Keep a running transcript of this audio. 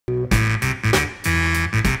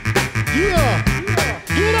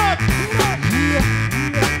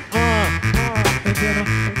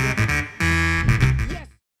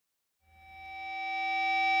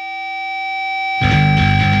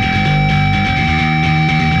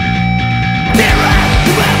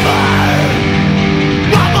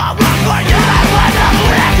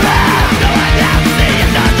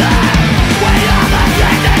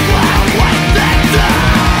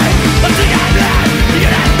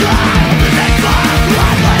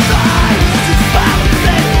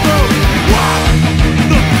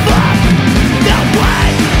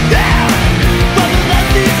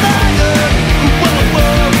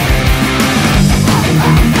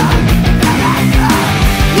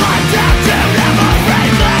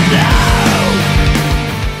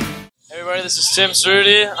This is Tim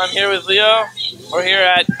Cerruti. I'm here with Leo. We're here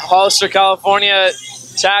at Hollister, California,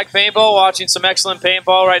 Tag Paintball, watching some excellent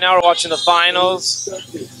paintball. Right now we're watching the finals.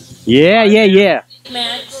 Yeah. Yeah,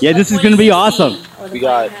 this is going to be awesome. We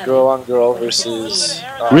got Grrl on Grrl versus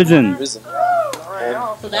Risen. And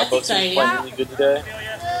both teams playing really good today.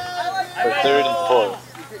 For third and fourth.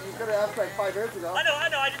 I know.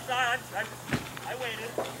 I waited.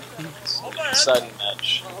 Sudden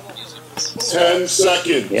match. 10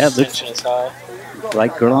 seconds. Yeah, looks Tension is high.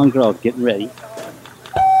 like Grrl on Grrl getting ready.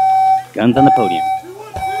 Guns on the podium.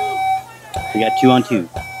 We got 2 on 2.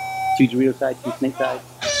 2 Dorito side, 2 Snake side.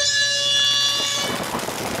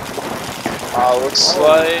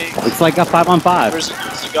 Looks like a 5 on 5. Risen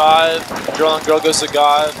goes to God. Grrl on Grrl goes to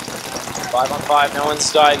God. 5 on 5. No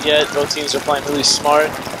one's died yet. Both teams are playing really smart.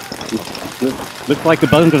 Looks like the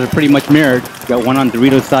buttons are pretty much mirrored. Got 1 on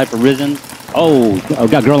Dorito side for Risen. Oh,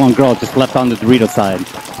 got Grrl on Grrl just left on the Dorito side.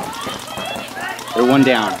 They're 1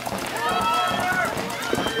 down.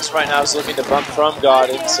 This right now is looking to bump from God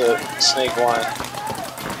into Snake 1.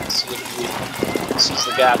 See if he sees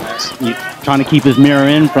the gap next. He's trying to keep his mirror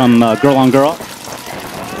in from Grrl on Grrl.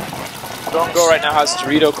 Grrl on Grrl right now has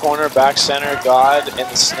Dorito corner, back center, God, and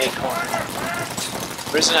the Snake corner.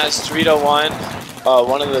 Risen has Dorito 1,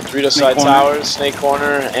 one of the Dorito side towers, Snake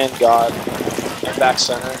corner, and God, and back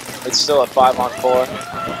center. It's still a 5 on 4.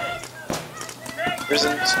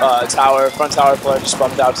 Risen's front tower player just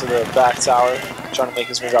bumped out to the back tower, trying to make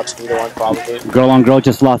his move out to Dorito 1 probably. Grrl on Grrl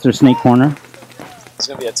just lost their Snake corner. It's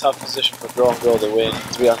going to be a tough position for Grrl on Grrl to win.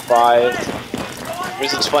 3 on 5.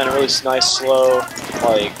 Risen's playing a really nice, slow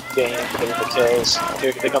game, getting the kills.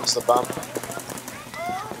 Here comes the bump.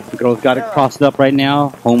 Grrl's got it crossed up right now.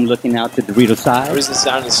 Home looking out to Dorito side. Risen's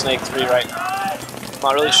down to Snake 3 right now. I'm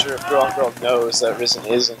not really sure if Grrl on Grrl knows that Risen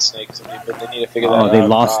is in Snake 3, but they need to figure that out. They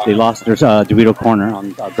lost their Dorito corner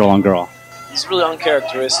on Grrl on Grrl. It's really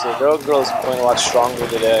uncharacteristic. Grrl on Grrl is playing a lot stronger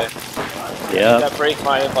today. Yeah. That break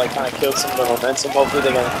might have kind of killed some of the momentum. Hopefully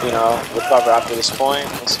they can, recover after this point.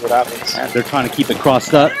 We'll see what happens. And they're trying to keep it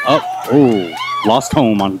crossed up. Oh, lost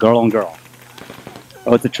home on Grrl on Grrl.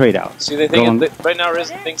 Oh, it's a trade out. See, they think right now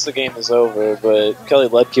Risen thinks the game is over, but Kelly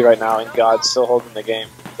Ledke right now and God's still holding the game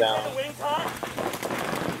down.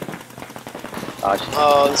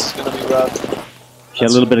 Oh, this is going to be rough. She had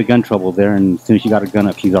a little bit of gun trouble there, and as soon as she got her gun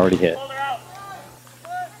up, she's already hit.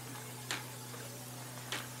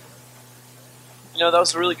 That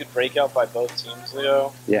was a really good breakout by both teams,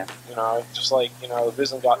 Leo. Yeah. Just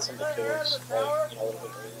Risen got some of the kills, a little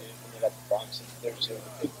bit early, and they got the bumps, and they're just able to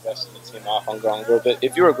pick the rest of the team off on Grrl on Grrl. But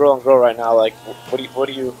if you were Grrl on Grrl right now,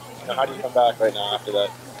 how do you come back right now after that?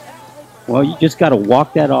 Well, you just got to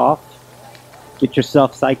walk that off, get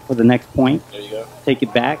yourself psyched for the next point. There you go. Take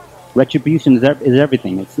it back. Retribution is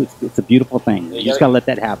everything. It's a beautiful thing. Yeah, you just got to let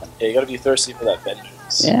that happen. Yeah, you got to be thirsty for that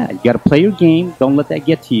vengeance. Yeah, you got to play your game. Don't let that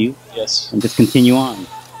get to you. Yes. And just continue on.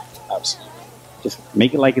 Absolutely. Just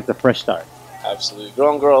make it like it's a fresh start. Absolutely.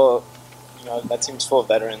 Grrl on Grrl, that team's full of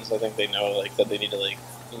veterans. I think they know that they need to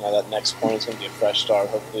that next point is going to be a fresh start.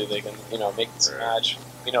 Hopefully they can make this a match.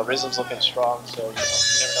 Risen's looking strong, so you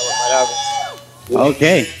never know what might happen.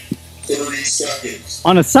 Okay. 30 seconds.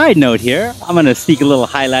 On a side note here, I'm going to sneak a little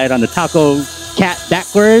highlight on the Taco Cat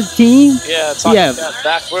Backwards team. Yeah, Taco Cat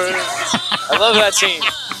Backwards. I love that team.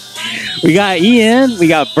 We got Ian, we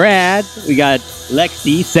got Brad, we got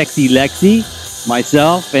Lexi, Sexy Lexi,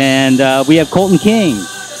 myself, and we have Colton King.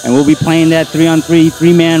 And we'll be playing that 3-on-3,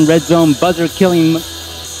 3-man red zone buzzer killing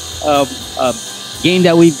game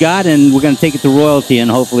that we've got, and we're going to take it to Royalty,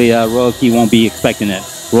 and hopefully Royalty won't be expecting it.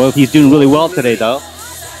 Royalty's doing really well today, though.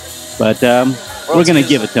 But we're going to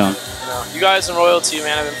give it to them. You guys in Royalty,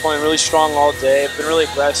 man, have been playing really strong all day. Been really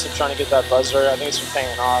aggressive trying to get that buzzer. I think it's been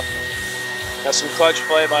paying off. Some clutch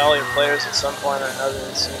play by all your players at some point or another,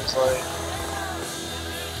 it seems like.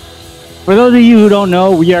 For those of you who don't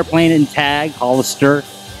know, we are playing in Tag, Hollister.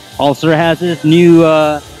 Hollister has this new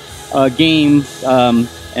game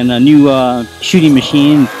and a new shooting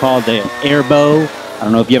machine called the Airbow. I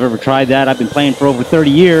don't know if you've ever tried that. I've been playing for over 30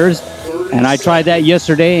 years. And I tried that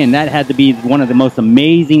yesterday, and that had to be one of the most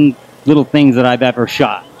amazing little things that I've ever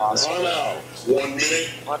shot. Awesome. 1 minute,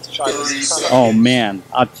 I'll have to try this. Oh, man.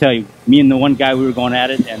 I'll tell you, me and the one guy, we were going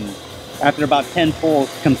at it, and after about 10 pulls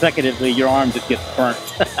consecutively, your arm just gets burnt.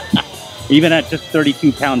 Even at just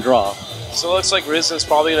 32-pound draw. So it looks like Risen's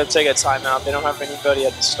probably going to take a timeout. They don't have anybody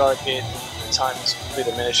at the start gate. The time is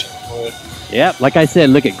quickly diminishing for it. Yeah, like I said,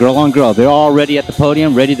 look at Grrl on Grrl. They're all ready at the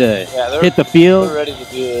podium, ready to hit the field. They're ready to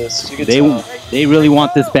do this. You can they really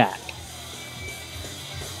want this back.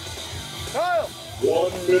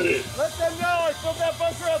 1 minute. Let them know I filled that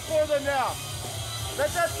buzzer up for them now.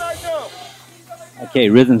 Let that side know. Okay,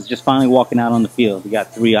 Risen's just finally walking out on the field. We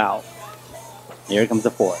got 3 out. Here comes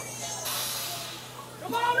the 4th.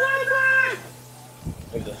 Come on, Risen!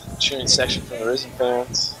 We have the cheering section from the Risen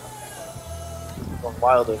fans. Going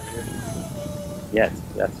wild over here. Yes,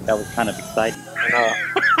 that was kind of exciting. I know.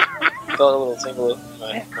 Felt a little tingle in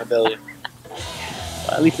my belly.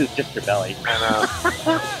 Well, at least it's just your belly. I know.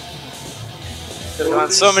 Could have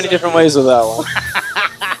gone so many different ways with that one.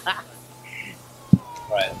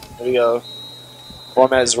 Alright, here we go.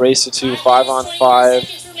 Format is race to 2,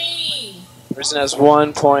 5-on-5. Risen has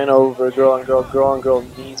 1 point over Grrl and Grrl. Grrl and Grrl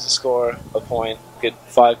needs to score a point, get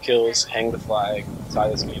 5 kills, hang the flag, tie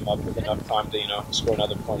this game up with enough time to, score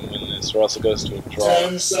another point and win this, or else it goes to a draw.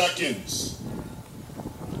 10 seconds.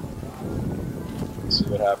 Let's see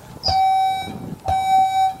what happens.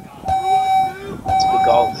 It's a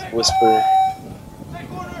golf whisper.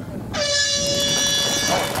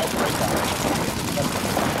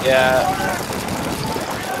 Yeah.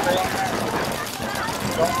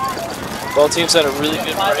 Both teams had a really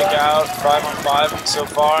good breakout, 5-on-5 so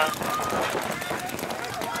far.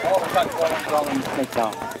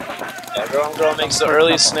 Yeah, Grrl makes the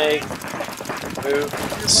early snake move.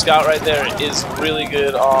 The scout right there is really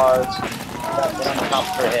good odds.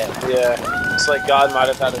 Yeah, looks like God might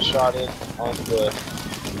have had a shot in on the.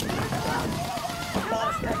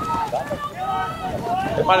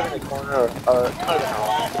 It might have been the corner, or it might have been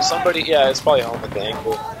home. Somebody, yeah, it's probably home with the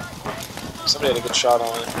ankle. Somebody had a good shot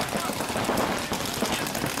on it.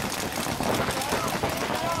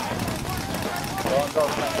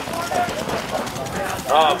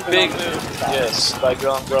 Oh, big move, yes, by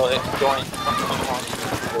Grrl and Grrl going.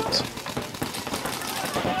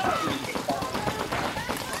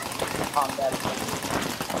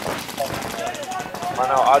 I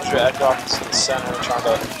know Audrey Eckhoff is in the center trying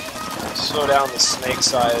to slow down the snake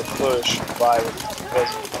side push by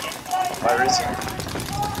Risen.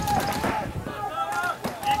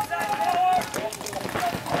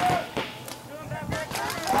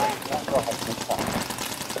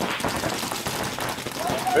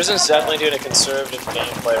 Risen's definitely doing a conservative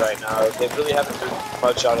gameplay right now. They really haven't moved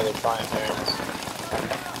much out of their primaries.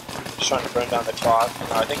 Just trying to burn down the clock.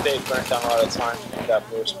 I think they burned down a lot of time to make that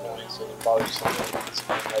first point, so they're probably just going to make this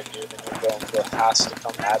point right here. Then Grrl and Grrl has to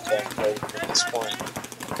come at them right at this point.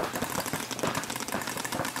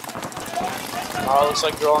 Oh, it looks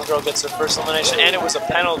like Grrl and Grrl gets their first elimination, and it was a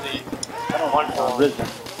penalty. 1 for Risen.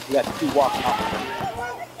 We got 2 walking off.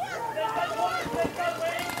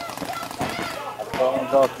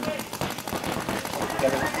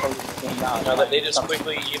 They just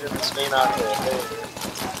quickly even this game out to their favor.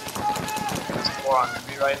 It's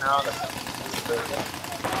 4-on-3 right now.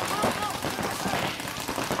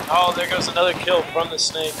 Oh, there goes another kill from the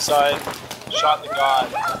snake side. Shot the God.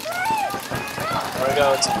 There we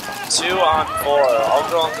go. It's 2-on-4. All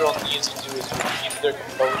Grrl and Grrl needs to do is keep their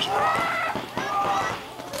composure.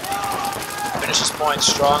 Finish this point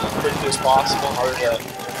strong and quickly as possible in order to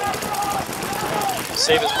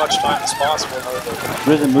save as much time as possible in order to.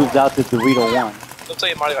 Risen moves out to Dorito 1. Looks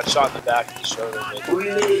like he might have got shot in the back of the shoulder. 3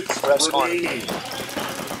 minutes ref's calling. remaining.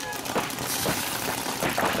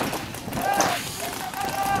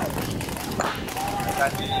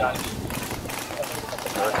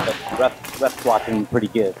 Ref's watching pretty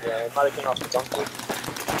good. Yeah, it might have come off the bunker.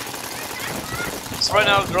 So right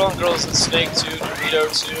now, Grrl and Grrl is in Snake 2, Dorito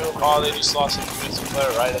 2. Oh, they just lost a defensive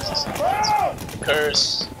player right as this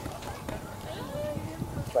curse.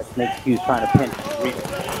 Like Snake 2 is trying to pinch Dorito. So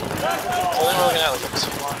then we're looking at like a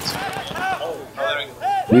 2-on-2. Oh, there we go.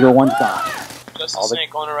 Dorito 1's gone. Just the Snake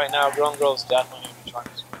corner right now. Grrl and Grrl is definitely going to be trying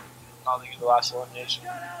to probably get the last elimination.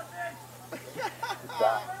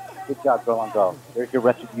 Good job, Grrl and Grrl. There's your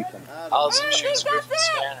retribution. Allison shoots Griffin's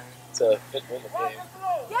scanner to fit win the game.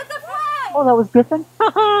 Get the flag! Oh, that was Griffin?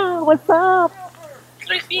 Haha, what's up?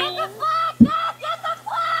 Griffin! Get the flag! No, get the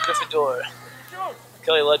flag! Gryffindor.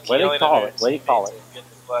 Kelly Ludke. What do you call it? What do you call it? Get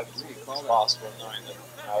the flag as quick as possible, knowing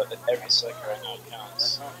that every second right now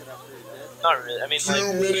counts. Not really. I mean, like,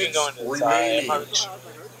 you can go into the tie. I'm not really sure if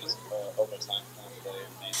it's overtime kind of play.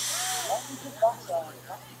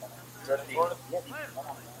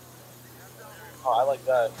 Oh, I like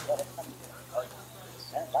that.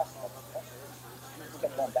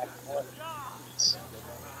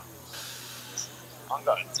 On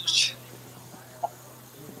guard.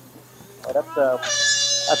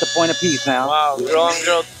 That's a point apiece now. Wow, Grrl and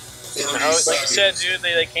Grrl. Like you said, dude,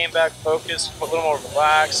 they came back focused, a little more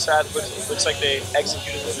relaxed. Looks like they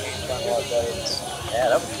executed the game plan a lot better. Yeah,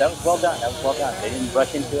 that was well done. That was well done. They didn't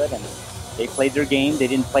rush into it, and they played their game. They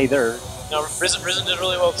didn't play theirs. No, Risen did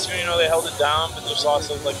really well too. They held it down, but there's lots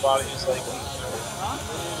of like bodies like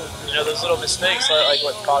You know, those little mistakes are like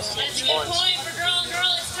what cost teams points.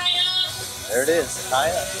 There it is. Tie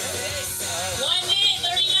up. 1 minute,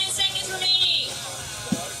 39 seconds remaining.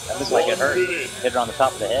 That looks like it hurt. Hit it on the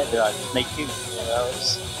top of the head. Snake too. Yeah, that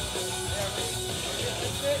was.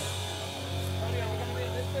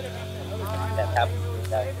 That happened with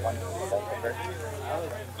that one. That hurt.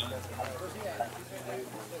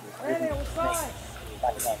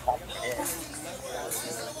 Snake on top of the head.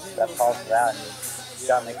 That falls out. You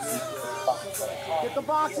gotta make Get the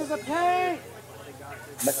boxes of paint!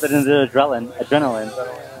 mix it into adrenaline.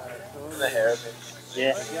 The hair, maybe.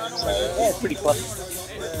 Yeah. Yeah, it's pretty close.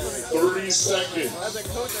 30 seconds.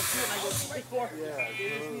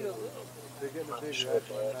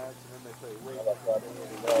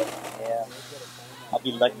 Yeah. I'll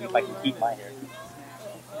be lucky if I can keep my hair.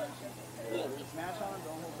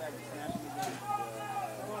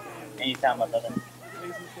 Anytime, my brother.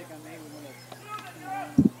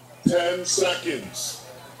 10 seconds.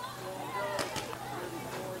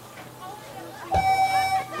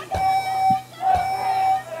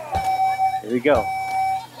 Here we go.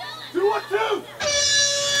 2-1-2.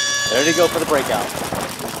 There they go for the breakout.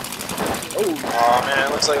 Oh man,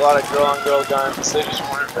 it looks like a lot of girl on girl guns. They just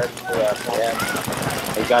weren't ready for that.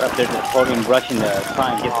 Yeah. They got up there just floating and rushing to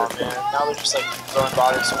try and get Oh this. man, now they're just like throwing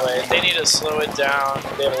bodies away. They need to slow it down.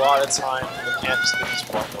 They have a lot of time. They can't just get this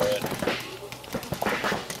one away.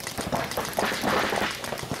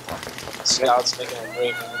 Scouts making a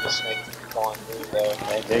great move to snake on through though.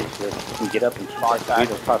 They just can get up and shoot back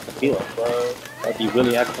across the field. That'd be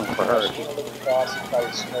really excellent for her.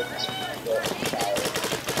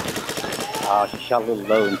 Oh, she shot a little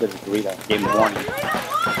low into the Dorito. Gave him a warning.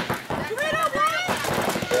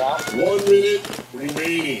 1 minute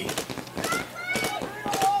remaining.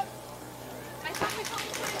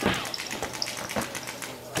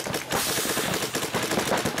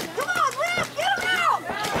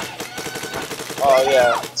 Oh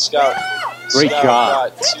yeah, Scout. Great Scout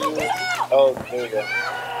shot. Got two. Oh, there we go.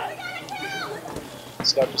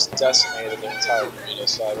 Scout just decimated the entire Dorito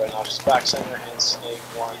side right now. Just back center and Snake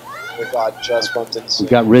one. Oh God, just bumped into You Snake.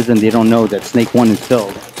 got risen. They don't know that Snake 1 is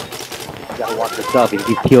filled. You gotta watch yourself. If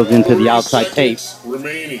he peels into the outside tape.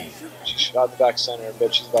 Remaining. She shot the back center,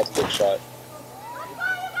 but she's about to get shot.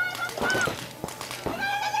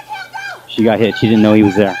 She got hit. She didn't know he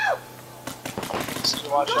was there. Just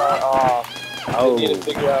watch out. Oh. They need to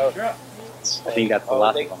figure out. I think that's the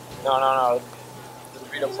last of them. No. The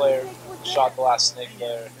Dorito player shot the last Snake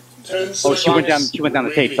player. 10 Oh, seconds. she went down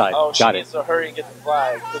the tape side. Oh, she Got needs it. to hurry and get the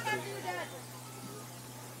flag quickly.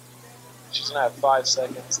 She's gonna have 5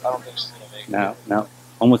 seconds. I don't think she's gonna make it. No.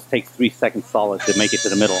 Almost takes 3 seconds solid to make it to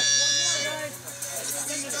the middle.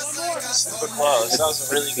 Super close. That was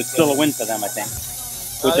a really good It's still a game. win for them, I think. I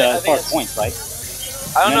With think as far as it's- points, right?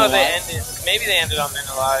 I don't know if Men they alive? ended. Maybe they ended on Men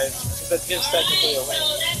Alive. That gives technically a win.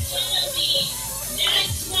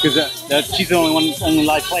 Because she's the only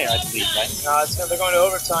live player, I believe, right? No, they're going to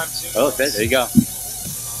overtime too. Oh, there you go.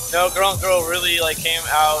 No, Grrl really like came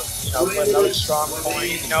out, put another strong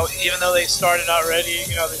point. Even though they started out ready,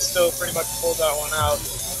 they still pretty much pulled that one out.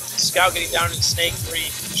 Scout getting down in Snake 3,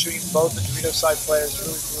 shooting both the Dorito side players,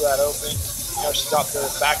 really threw that open. She got the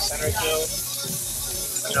back center kill.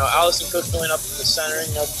 Allison Cook going up to the center,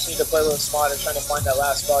 just need to play a little smarter, trying to find that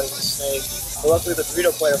last body with Snake. But luckily the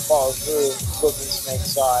Dorito player follows through, looking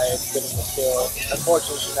Snake's side, getting the kill.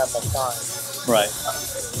 Unfortunately, she didn't have enough time. Right.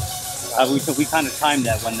 We kind of timed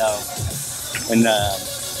that when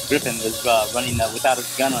Griffin was running without his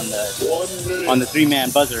gun on the 1 minute.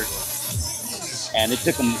 3-man buzzer, and it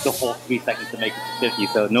took him the whole 3 seconds to make it to 50.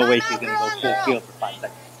 So no way she's gonna go full field for 5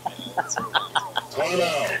 seconds.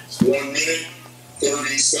 Timeout. 1 minute,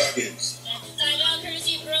 30 seconds. Timeout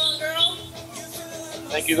courtesy of Grrl and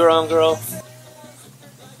Grrl. Thank you, Grrl.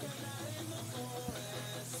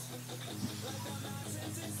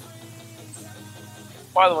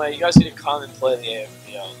 By the way, you guys need to come and play the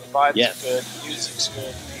AFPL. The vibes Yes. are good, the music's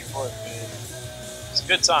good, the people are good. It's a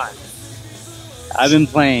good time. I've been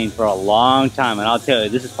playing for a long time, and I'll tell you,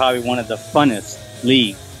 this is probably one of the funnest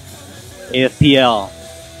leagues. AFPL,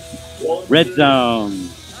 Red Zone.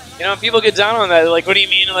 People get down on that. They're like, what do you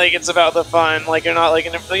mean? Like, it's about the fun. Like, you're not like,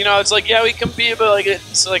 it's like, yeah, we compete, but like,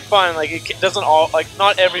 it's like fun. Like, it doesn't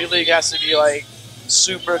not every league has to be like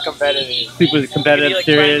super competitive. Super It can competitive, be like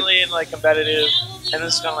serious. friendly and like competitive. And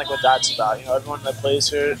this is kind of like what that's about. Everyone that plays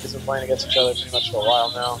here has been playing against each other pretty much for a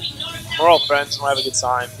while now. We're all friends and we'll have a good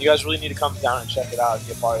time. You guys really need to come down and check it out and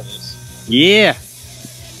be a part of this. Yeah.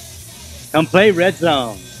 Come play Red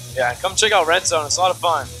Zone. Yeah, come check out Red Zone. It's a lot of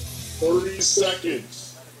fun. 30 seconds.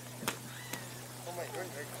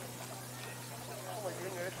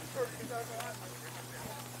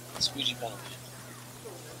 Squeegee penalty.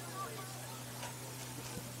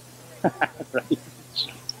 Right.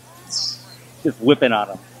 Just whipping on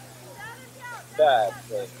him. Bad,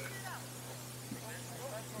 but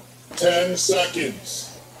 10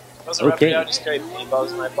 seconds. I was a referee, I just carried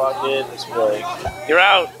paintballs in my pocket. Just be like, you're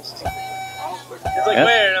out. He's like, Yep.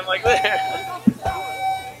 where? And I'm like, there.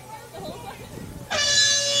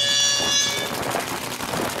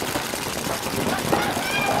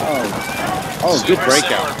 Oh, good Super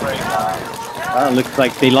breakout. similar breakout. Looks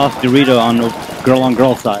like they lost Dorito on the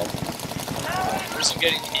girl side. Person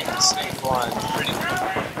getting into snake one. Pretty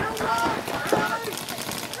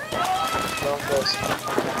Don't go.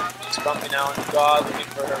 She's bumping now into God, looking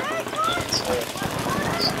for her movement.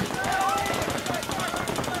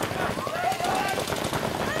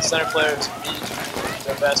 Center players need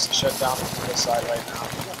their best to shut down the middle side right now.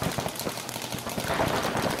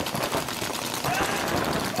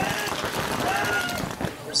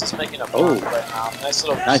 Is making a bump right now. Nice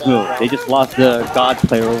little Nice move. They just lost the God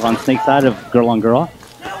player over on snake side of girl on girl.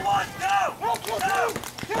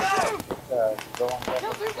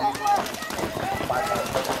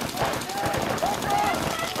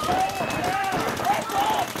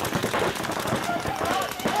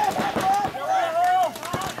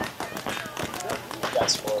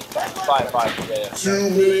 That's 5-5 today. 2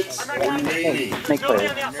 minutes remaining. Snake player.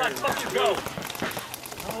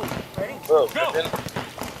 Whoa,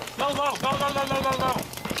 No.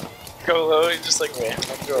 go low, he just like ran,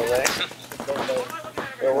 like go away.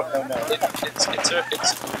 It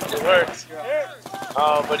worked.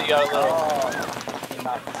 Oh, but he got a little.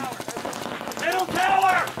 Middle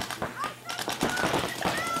tower!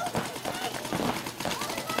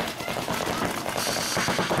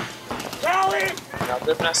 Rally! Now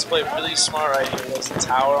Griffin has to play really smart right here. There's the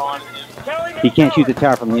tower on him. He can't shoot the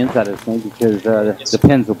tower from the inside of the snake because the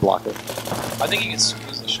pins will block it. I think he can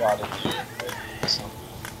squeeze the shot in here.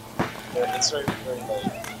 But it's very, very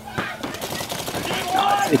late.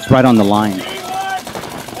 It's right on the line.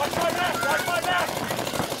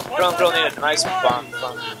 Grrl needed a nice bump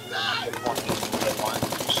from the point to the one.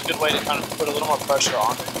 Which is a good way to kind of put a little more pressure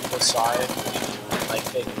on the side. Like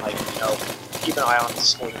they can, like, you know, keep an eye on the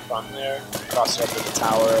snake from there. Cross it up with the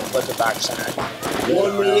tower, let the back center.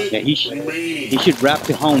 1 minute Yeah, he remaining. should wrap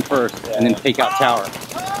to home first and then take out tower.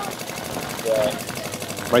 Yeah.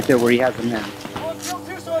 Right there where he has them in.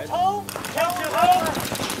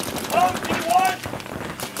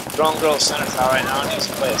 Grrl center tower right now needs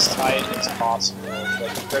to play as tight as possible.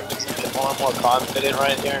 Like Griffin's gonna get more and more confident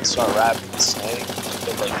right here and start wrapping the snake and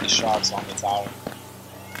get like these shots on the tower.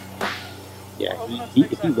 Yeah,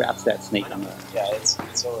 if he wraps that snake on the... Yeah, it's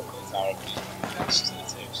over for the tower. It's just gonna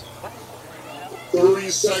take so. 30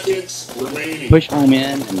 seconds remaining. Push home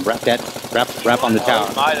in and wrap on the tower.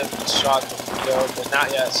 He might have shot the video, but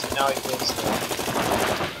not yet, so now he feels it.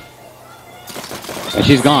 And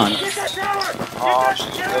she's gone. Oh,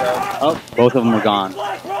 she's good. Oh, both of them are gone.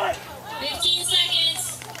 15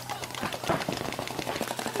 seconds.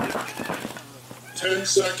 10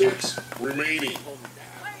 seconds remaining.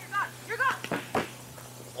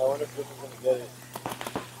 I wonder if Griffin's gonna get it.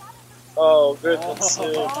 Oh, Griffin,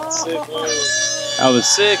 sick move.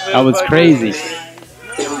 That was crazy.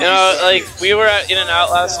 You know, like, we were at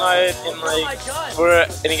In-N-Out last night, and like,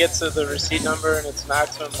 and he gets to the receipt number, and it's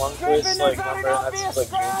maximum one quiz, like, number, and that's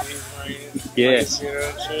like, Yeah. and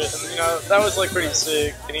shit. And you know, that was like pretty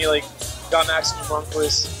sick, and he like, got maximum one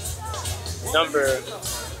quiz number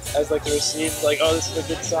as like the receipt, like, oh, this is a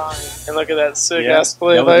good sign, and look at that sick ass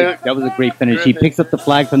play. That was a great finish. He picks up the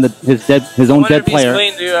flag from his own dead player.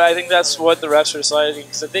 Clean, dude. I think that's what the refs are deciding,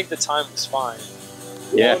 because I think the time was fine.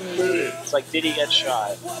 Yeah. 1 minute. It's like, did he get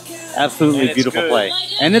shot? Absolutely And beautiful good. play.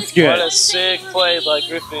 And it's good. What a sick play by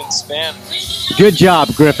Griffin. Spam. Good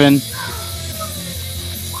job, Griffin.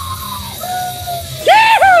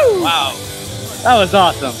 Wow. That was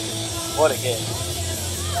awesome. What a game.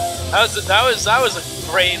 That was a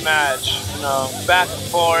great match. You know, back and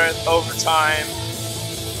forth, overtime,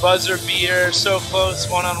 buzzer beater, so close,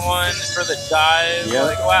 one-on-one for the dive. Yep.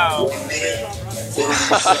 Like, wow. 1 minute. 30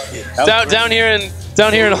 seconds.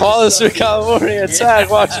 down here in Hollister, California, tag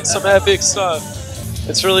watching some epic stuff.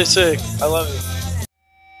 It's really sick. I love it.